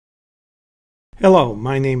Hello,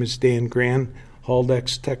 my name is Dan Gran,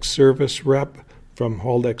 Haldex Tech Service Rep from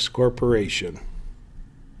Haldex Corporation.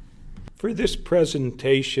 For this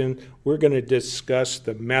presentation, we're going to discuss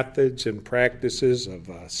the methods and practices of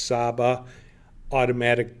a SABA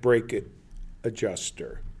automatic brake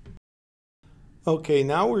adjuster. Okay,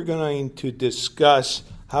 now we're going to discuss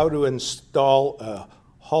how to install a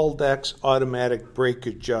Haldex automatic brake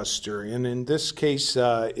adjuster, and in this case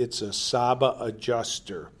it's a SABA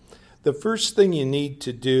adjuster. The first thing you need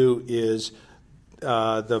to do is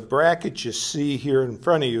the bracket you see here in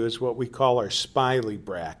front of you is what we call our smiley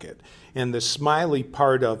bracket, and the smiley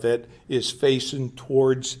part of it is facing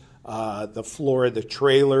towards the floor of the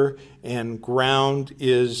trailer, and ground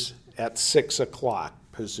is at 6 o'clock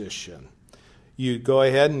position. You go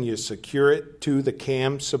ahead and you secure it to the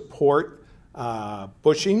cam support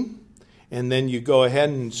bushing, and then you go ahead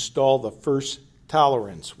and install the first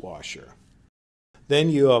tolerance washer. Then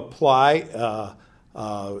you apply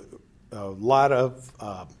a lot of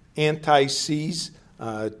anti-seize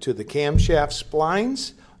to the camshaft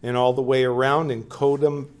splines and all the way around, and coat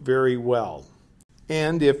them very well.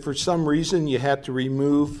 And if for some reason you had to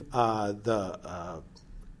remove the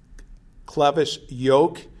clevis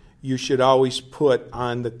yoke, you should always put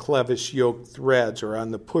on the clevis yoke threads, or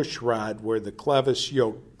on the push rod where the clevis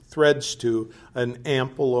yoke threads to, an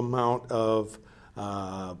ample amount of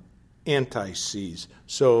anti-seize,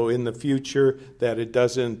 so in the future that it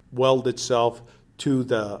doesn't weld itself to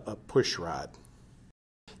the push rod.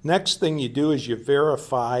 Next thing you do is you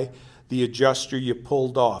verify the adjuster you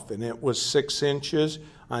pulled off, and it was 6 inches.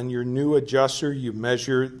 On your new adjuster, you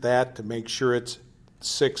measure that to make sure it's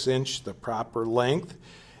 6 inch, the proper length,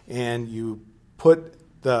 and you put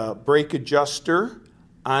the brake adjuster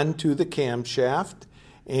onto the camshaft,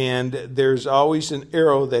 and there's always an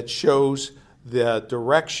arrow that shows the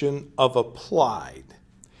direction of applied,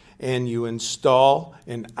 and you install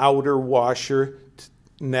an outer washer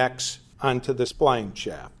next onto the spline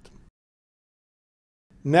shaft.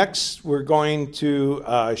 Next, we're going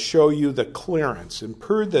to show you the clearance, and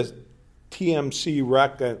per the TMC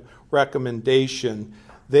recommendation,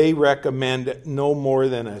 they recommend no more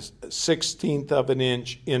than a 1/16 of an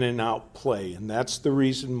inch in and out play, and that's the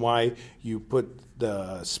reason why you put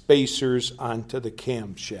the spacers onto the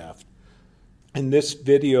camshaft. In this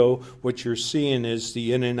video, what you're seeing is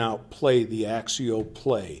the in and out play, the axial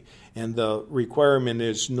play, and the requirement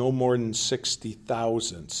is no more than 60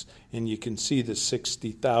 thousandths, and you can see the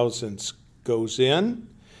 60 thousandths goes in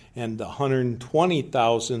and the 120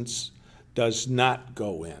 thousandths does not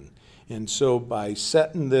go in. And so by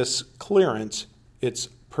setting this clearance, it's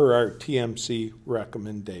per our TMC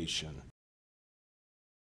recommendation.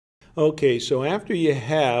 Okay, so after you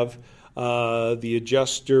have the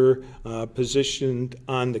adjuster positioned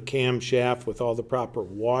on the camshaft with all the proper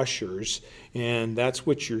washers, and that's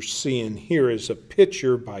what you're seeing here is a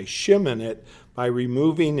picture by shimming it. By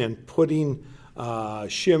removing and putting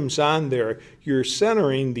shims on there, you're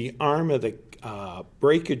centering the arm of the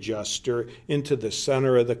brake adjuster into the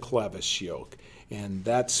center of the clevis yoke, and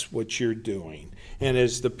that's what you're doing. And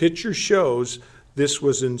as the picture shows, this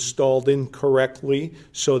was installed incorrectly,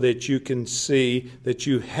 so that you can see that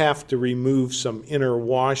you have to remove some inner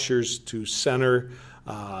washers to center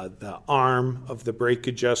the arm of the brake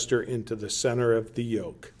adjuster into the center of the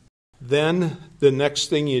yoke. Then the next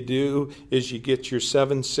thing you do is you get your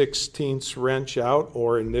 7/16 wrench out,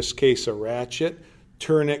 or in this case a ratchet,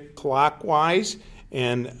 turn it clockwise,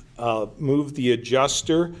 and move the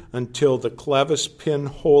adjuster until the clevis pin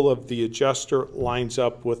hole of the adjuster lines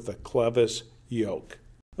up with the clevis yoke.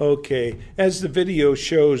 Okay, as the video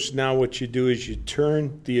shows, now what you do is you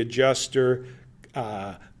turn the adjuster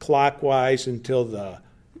clockwise until the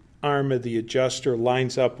arm of the adjuster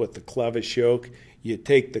lines up with the clevis yoke. You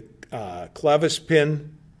take the clevis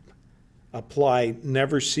pin, apply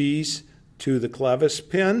never seize to the clevis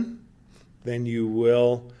pin, then you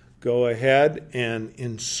will go ahead and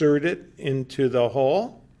insert it into the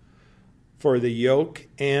hole for the yoke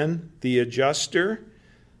and the adjuster.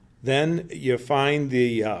 Then you find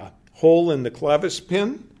the hole in the clevis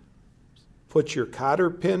pin, put your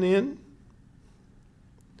cotter pin in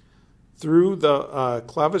through the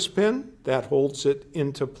clevis pin, that holds it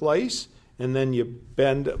into place, and then you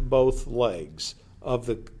bend both legs of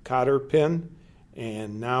the cotter pin,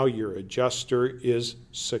 and now your adjuster is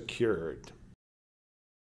secured.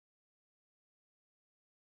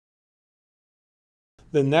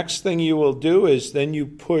 The next thing you will do is then you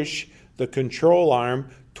push the control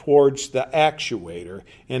arm towards the actuator,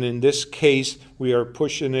 and in this case we are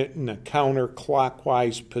pushing it in a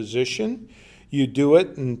counterclockwise position. You do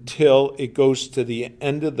it until it goes to the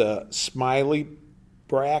end of the smiley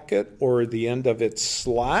bracket or the end of its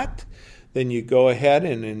slot. Then you go ahead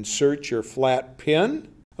and insert your flat pin.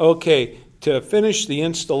 Okay, to finish the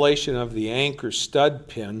installation of the anchor stud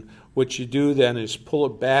pin, what you do then is pull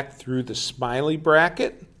it back through the smiley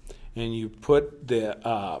bracket, and you put the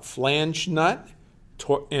flange nut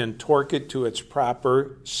and torque it to its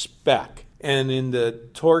proper spec. And in the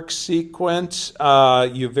torque sequence,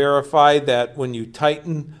 you verify that when you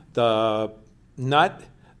tighten the nut,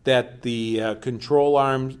 that the control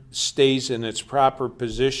arm stays in its proper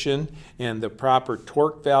position, and the proper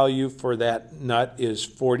torque value for that nut is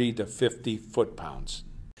 40 to 50 foot-pounds.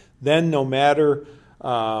 Then no matter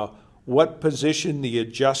what position the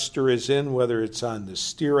adjuster is in, whether it's on the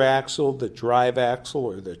steer axle, the drive axle,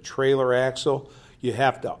 or the trailer axle, you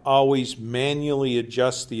have to always manually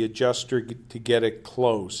adjust the adjuster to get it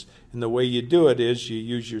close. And the way you do it is you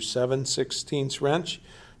use your 7/16 wrench,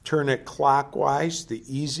 turn it clockwise the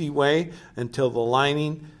easy way until the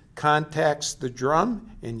lining contacts the drum,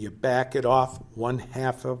 and you back it off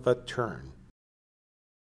 1/2 of a turn.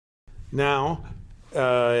 Now,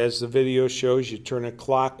 as the video shows, you turn it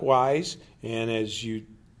clockwise, and as you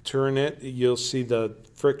turn it, you'll see the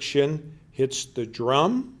friction hits the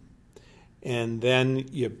drum, and then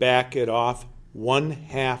you back it off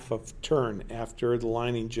 1/2 of a turn after the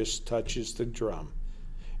lining just touches the drum.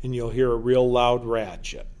 And you'll hear a real loud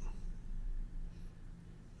ratchet.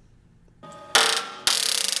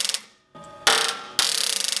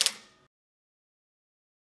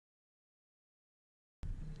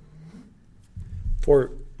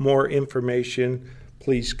 For more information,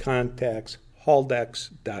 please contact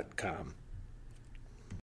Haldex.com.